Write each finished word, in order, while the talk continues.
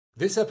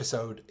This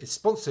episode is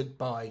sponsored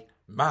by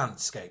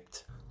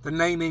Manscaped. The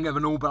naming of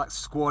an All Blacks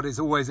squad is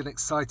always an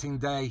exciting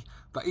day,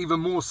 but even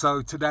more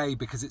so today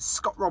because it's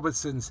Scott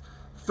Robertson's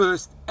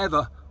first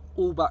ever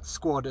All Blacks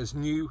squad as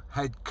new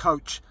head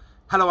coach.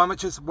 Hello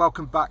amateurs,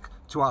 welcome back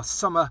to our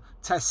summer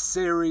test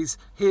series,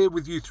 here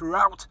with you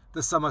throughout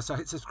the summer, so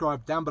hit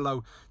subscribe down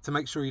below to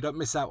make sure you don't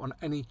miss out on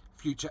any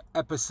future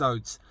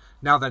episodes.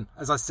 Now then,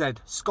 as I said,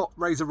 Scott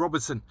Razor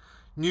Robertson,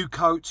 new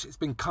coach. It's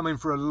been coming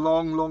for a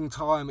long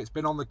time. It's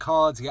been on the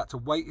cards. He had to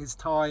wait his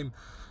time,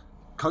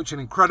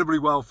 coaching incredibly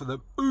well for the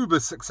uber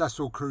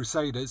successful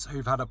Crusaders,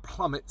 who've had a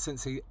plummet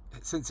since he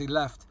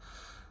left.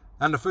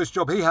 And the first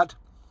job he had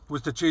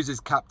was to choose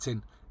his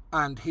captain,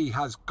 and he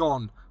has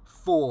gone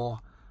for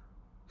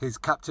his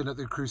captain at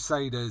the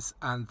Crusaders,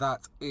 and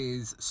that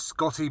is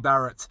Scotty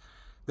Barrett.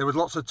 There was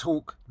lots of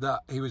talk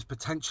that he was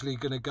potentially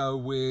going to go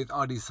with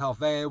Adi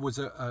Salvaire was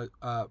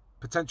a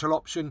potential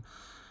option,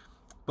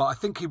 but I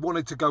think he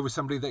wanted to go with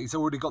somebody that he's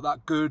already got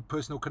that good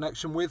personal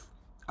connection with,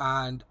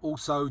 and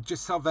also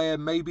just Salvaire,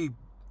 maybe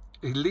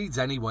he leads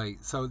anyway,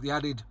 so the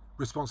added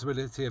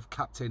responsibility of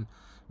captain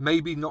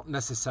maybe not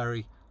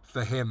necessary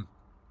for him.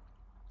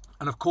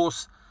 And of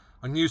course,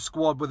 a new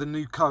squad with a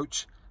new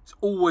coach is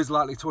always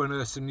likely to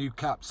unearth some new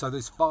caps. So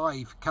there's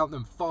five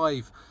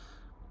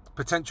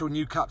potential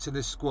new caps in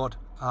this squad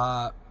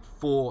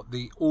for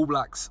the All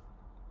Blacks.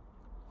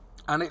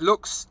 And it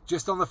looks,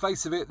 just on the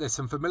face of it, there's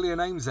some familiar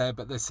names there,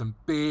 but there's some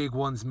big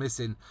ones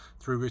missing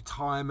through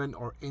retirement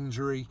or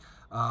injury.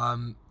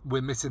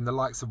 We're missing the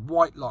likes of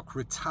Whitelock,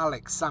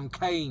 Retallick, Sam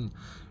Cane,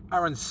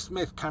 Aaron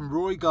Smith, Cam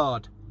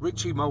Roygaard,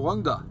 Richie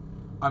Mwanga.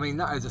 I mean,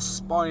 that is a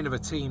spine of a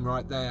team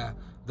right there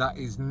that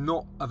is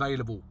not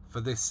available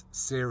for this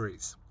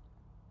series.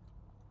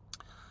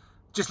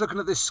 Just looking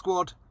at this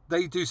squad,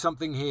 they do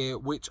something here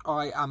which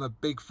I am a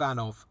big fan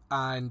of,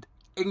 and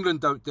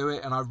England don't do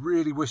it, and I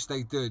really wish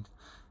they did.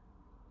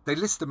 They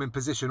list them in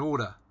position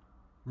order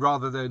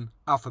rather than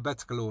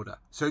alphabetical order.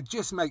 So it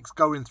just makes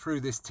going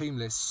through this team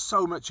list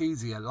so much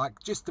easier,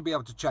 like just to be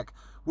able to check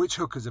which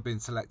hookers have been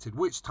selected,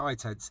 which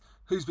tight heads,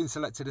 who's been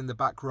selected in the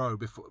back row,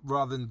 before,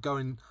 rather than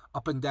going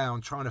up and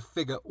down trying to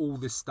figure all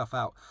this stuff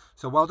out.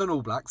 So well done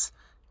All Blacks.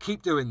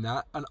 Keep doing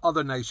that, and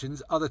other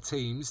nations, other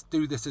teams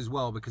do this as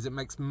well, because it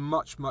makes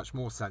much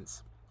more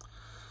sense.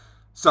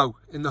 So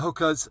in the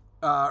hookers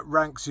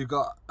ranks, you've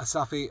got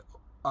Asafo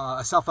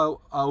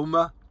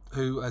Auma,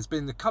 who has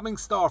been the coming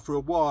star for a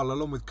while,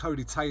 along with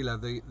Cody Taylor,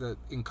 the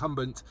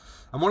incumbent.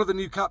 And one of the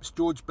new caps,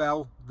 George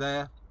Bell,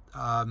 there.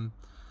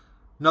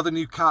 Another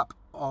new cap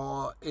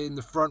in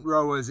the front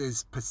rowers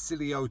is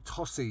Pasilio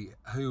Tossi,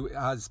 who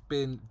has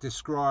been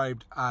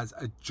described as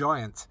a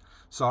giant.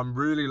 So I'm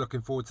really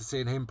looking forward to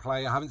seeing him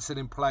play. I haven't seen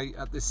him play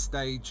at this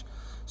stage.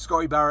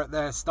 Scotty Barrett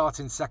there,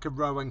 starting second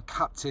row and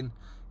captain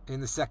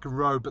in the second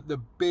row. But the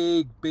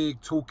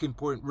big talking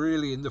point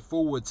really in the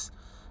forwards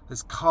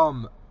has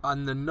come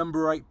on the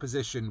number 8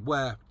 position,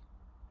 where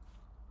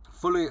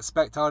fully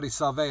expect Adi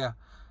Salvaire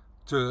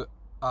to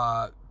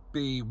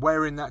be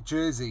wearing that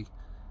jersey.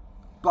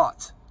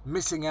 But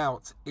missing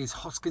out is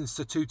Hoskins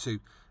Sotutu,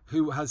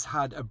 who has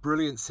had a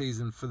brilliant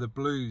season for the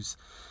Blues.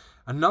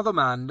 Another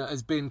man that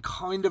has been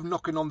kind of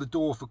knocking on the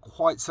door for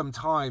quite some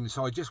time.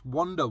 So I just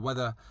wonder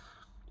whether,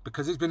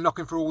 because he's been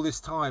knocking for all this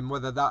time,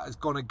 whether that has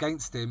gone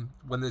against him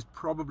when there's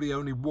probably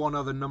only one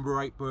other number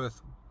 8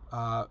 berth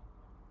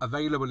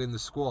available in the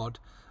squad,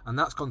 and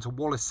that's gone to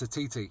Wallace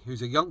Satiti,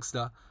 who's a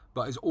youngster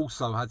but has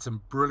also had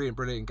some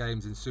brilliant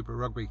games in Super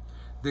Rugby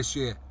this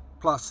year.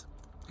 Plus,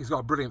 he's got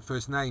a brilliant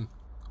first name,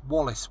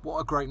 Wallace. What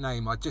a great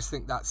name. I just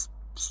think that's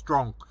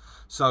strong.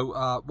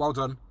 So well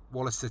done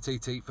Wallace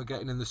Satiti for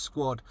getting in the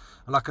squad.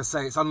 And like I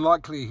say, it's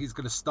unlikely he's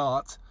going to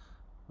start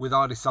with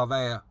Adi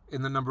Salvaire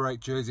in the number 8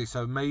 jersey,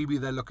 so maybe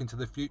they're looking to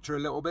the future a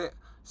little bit.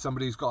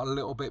 Somebody who's got a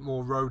little bit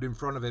more road in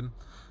front of him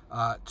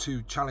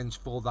to challenge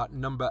for that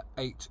number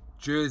 8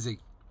 jersey.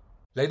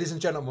 Ladies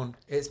and gentlemen,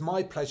 it's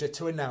my pleasure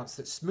to announce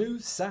that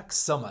Smooth Sack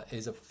Summer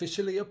is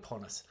officially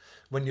upon us.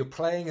 When you're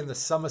playing in the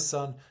summer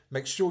sun,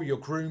 make sure you're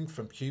groomed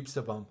from pubes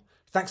to bum.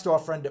 Thanks to our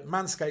friend at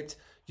Manscaped,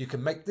 you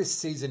can make this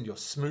season your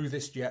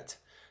smoothest yet.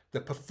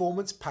 The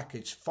Performance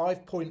Package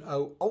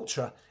 5.0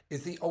 Ultra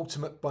is the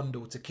ultimate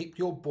bundle to keep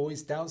your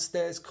boys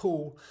downstairs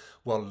cool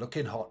while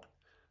looking hot.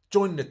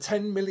 Join the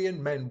 10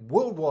 million men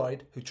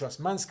worldwide who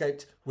trust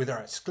Manscaped with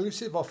our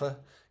exclusive offer.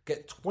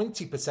 Get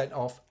 20%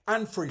 off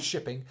and free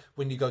shipping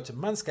when you go to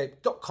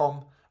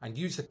manscaped.com and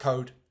use the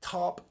code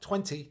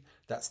TARP20,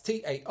 that's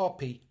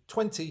TARP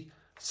 20,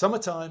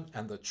 summertime,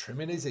 and the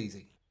trimming is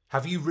easy.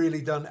 Have you really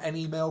done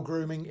any male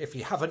grooming? If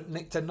you haven't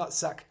nicked a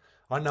nutsack,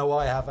 I know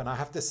I have, and I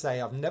have to say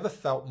I've never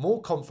felt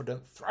more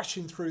confident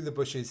thrashing through the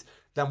bushes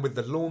than with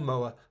the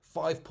Lawnmower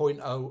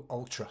 5.0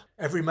 Ultra.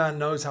 Every man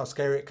knows how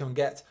scary it can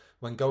get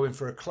when going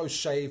for a close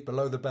shave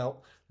below the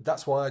belt.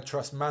 That's why I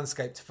trust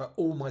Manscaped for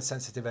all my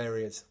sensitive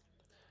areas.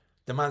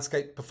 The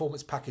Manscaped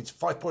Performance Package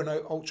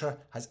 5.0 Ultra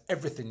has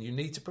everything you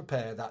need to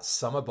prepare that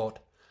summer bod.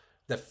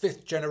 The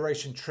 5th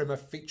generation trimmer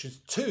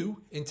features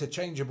 2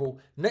 interchangeable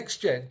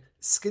next-gen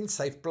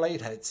skin-safe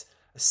blade heads.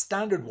 A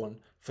standard one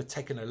for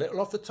taking a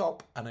little off the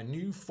top and a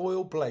new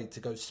foil blade to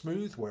go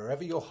smooth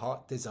wherever your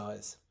heart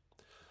desires.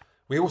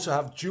 We also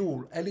have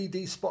dual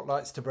LED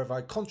spotlights to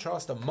provide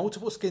contrast on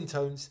multiple skin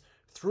tones,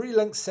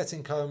 3-length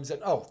setting combs,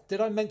 and oh,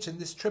 did I mention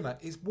this trimmer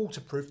is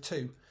waterproof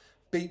too?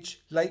 Beach,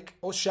 lake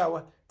or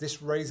shower,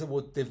 this razor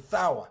will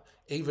devour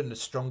even the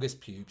strongest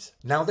pubes.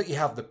 Now that you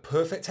have the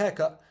perfect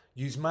haircut,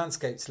 use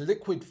Manscaped's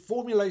liquid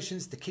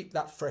formulations to keep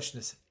that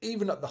freshness,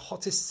 even at the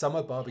hottest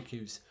summer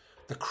barbecues.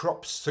 The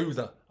Crop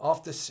Soother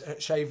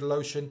aftershave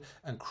lotion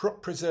and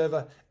Crop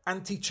Preserver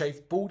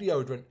anti-chafe ball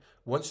deodorant.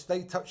 Once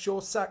they touch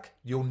your sack,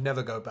 you'll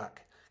never go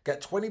back.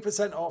 Get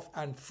 20% off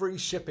and free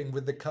shipping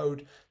with the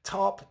code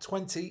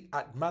TARP20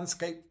 at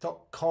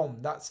manscaped.com.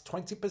 That's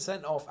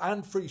 20% off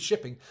and free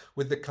shipping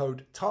with the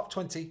code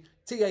TARP20,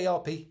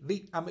 TARP,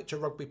 the Amateur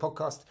Rugby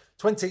Podcast,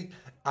 20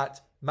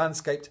 at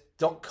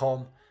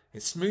manscaped.com.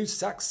 It's Smooth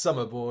Sack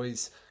Summer,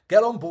 boys.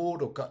 Get on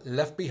board or got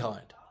left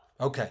behind.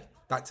 Okay,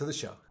 back to the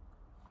show.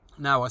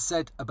 Now, I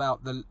said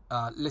about the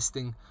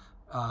listing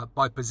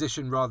by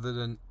position rather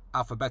than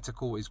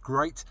alphabetical is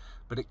great,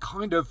 but it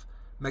kind of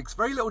makes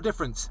very little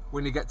difference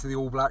when you get to the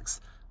All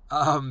Blacks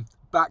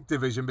back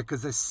division,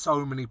 because there's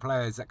so many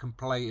players that can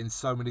play in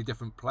so many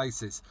different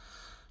places.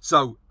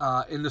 So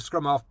in the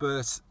scrum half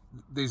burst,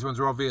 these ones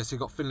are obvious. You've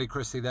got Finlay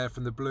Christie there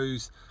from the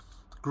Blues.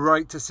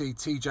 Great to see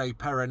TJ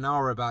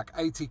Perenara back.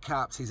 80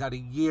 caps. He's had a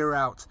year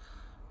out,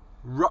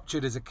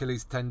 ruptured his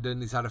Achilles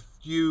tendon. He's had a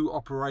few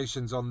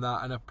operations on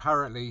that, and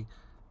apparently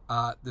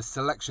the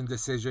selection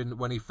decision,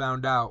 when he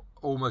found out,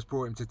 almost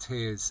brought him to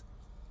tears.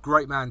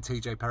 Great man,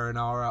 TJ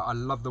Perenara. I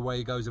love the way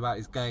he goes about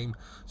his game.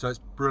 So it's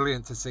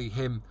brilliant to see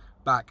him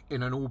back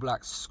in an All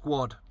Blacks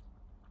squad.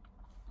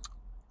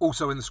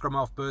 Also in the scrum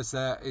half burst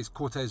there is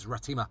Cortez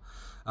Ratima,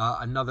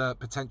 another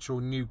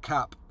potential new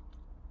cap.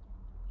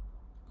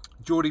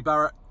 Geordie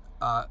Barrett,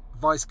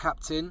 vice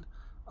captain,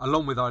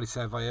 along with Adi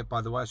Surveyor,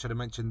 by the way, I should have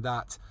mentioned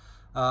that.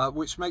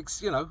 Which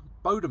makes,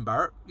 Beauden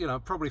Barrett,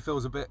 probably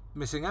feels a bit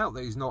missing out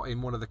that he's not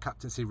in one of the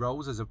captaincy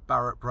roles as a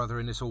Barrett brother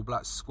in this All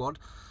Blacks squad.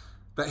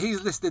 But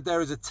he's listed there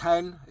as a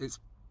 10. It's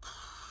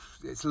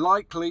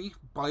likely,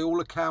 by all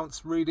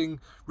accounts, reading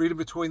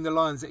between the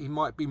lines, that he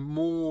might be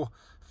more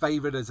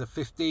favoured as a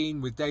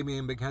 15, with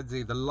Damien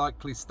McKenzie, the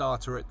likely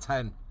starter, at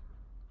 10.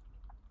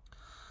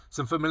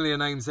 Some familiar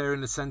names there in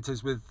the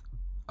centres with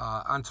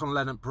Anton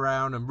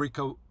Leonard-Brown and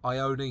Rico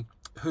Ione,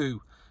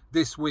 who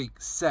this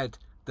week said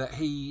that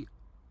he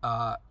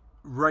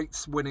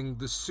rates winning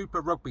the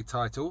Super Rugby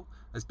title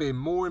as being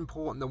more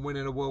important than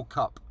winning a World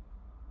Cup.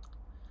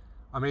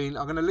 I mean,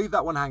 I'm going to leave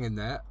that one hanging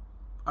there.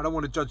 I don't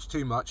want to judge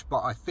too much,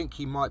 but I think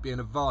he might be in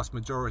a vast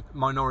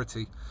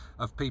minority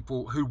of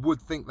people who would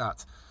think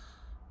that.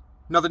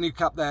 Another new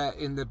cap there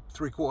in the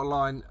three-quarter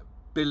line,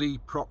 Billy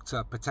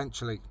Proctor,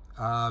 potentially.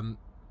 And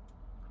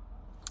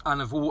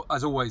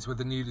as always, with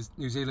the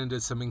New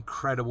Zealanders, some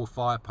incredible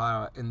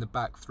firepower in the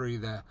back three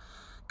there.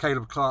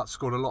 Caleb Clark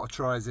scored a lot of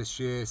tries this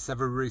year.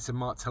 Sevu Reece and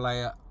Mark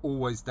Talea,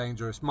 always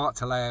dangerous. Mark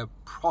Talea,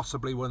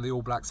 possibly one of the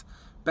All Blacks'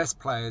 best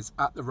players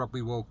at the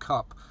Rugby World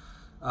Cup.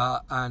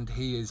 And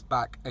he is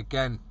back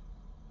again.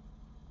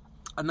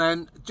 And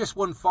then just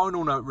one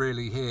final note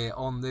really here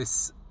on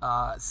this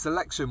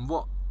selection.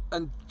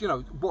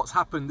 What's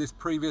happened this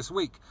previous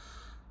week.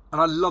 And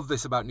I love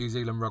this about New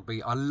Zealand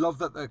rugby. I love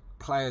that the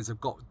players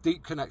have got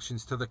deep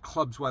connections to the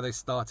clubs where they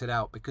started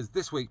out, because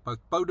this week both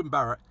Beauden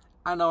Barrett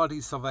and Adi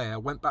Surveyor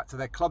went back to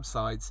their club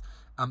sides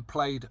and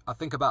played, I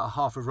think, about a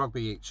half of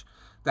rugby each.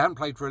 They hadn't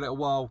played for a little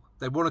while.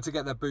 They wanted to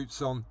get their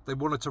boots on. They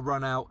wanted to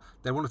run out.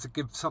 They wanted to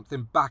give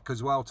something back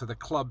as well to the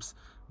clubs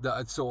that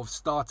had sort of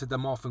started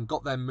them off and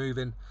got them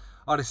moving.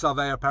 Adi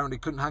Surveyor apparently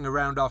couldn't hang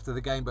around after the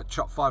game, but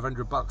chopped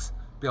 $500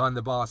 behind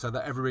the bar so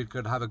that everybody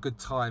could have a good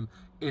time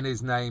in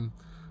his name.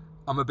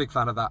 I'm a big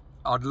fan of that.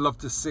 I'd love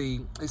to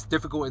see, it's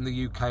difficult in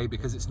the UK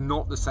because it's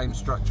not the same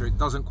structure. It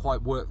doesn't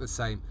quite work the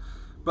same.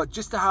 But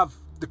just to have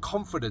the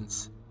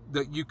confidence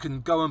that you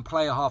can go and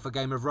play a half a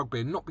game of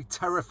rugby and not be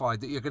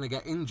terrified that you're going to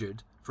get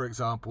injured, for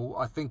example,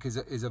 I think is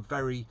a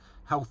very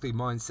healthy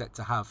mindset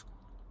to have.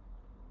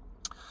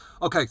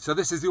 Okay, so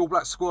this is the All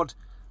Black squad.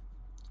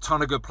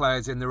 Ton of good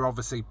players in there,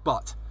 obviously,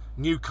 but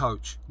new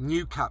coach,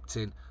 new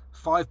captain,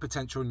 5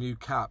 potential new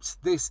caps.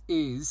 This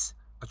is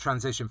a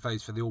transition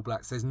phase for the All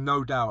Blacks. There's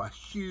no doubt a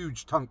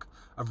huge chunk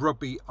of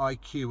rugby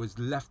IQ has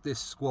left this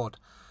squad.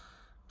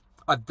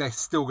 They're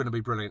still going to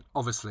be brilliant,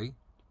 obviously,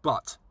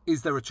 but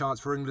is there a chance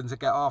for England to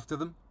get after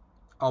them?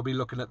 I'll be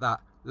looking at that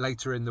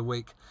later in the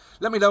week.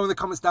 Let me know in the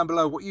comments down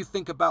below what you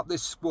think about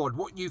this squad,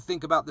 what you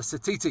think about the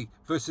Satiti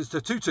versus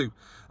Tututu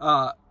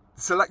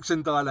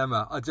selection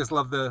dilemma. I just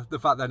love the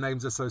fact their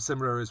names are so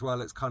similar as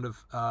well. It's kind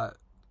of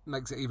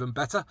makes it even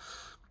better.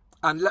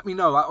 And let me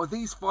know, out of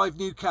these 5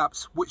 new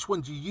caps, which one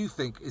do you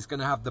think is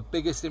going to have the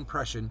biggest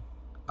impression,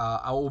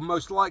 or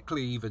most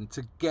likely even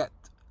to get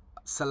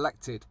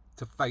selected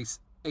to face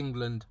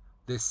England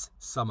this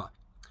summer?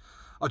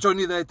 I'll join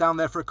you down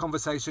there for a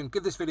conversation.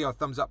 Give this video a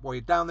thumbs up while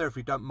you're down there if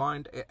you don't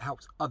mind. It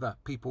helps other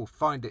people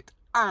find it.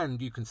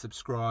 And you can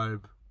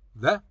subscribe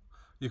there.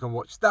 You can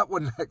watch that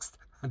one next.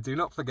 And do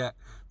not forget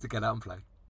to get out and play.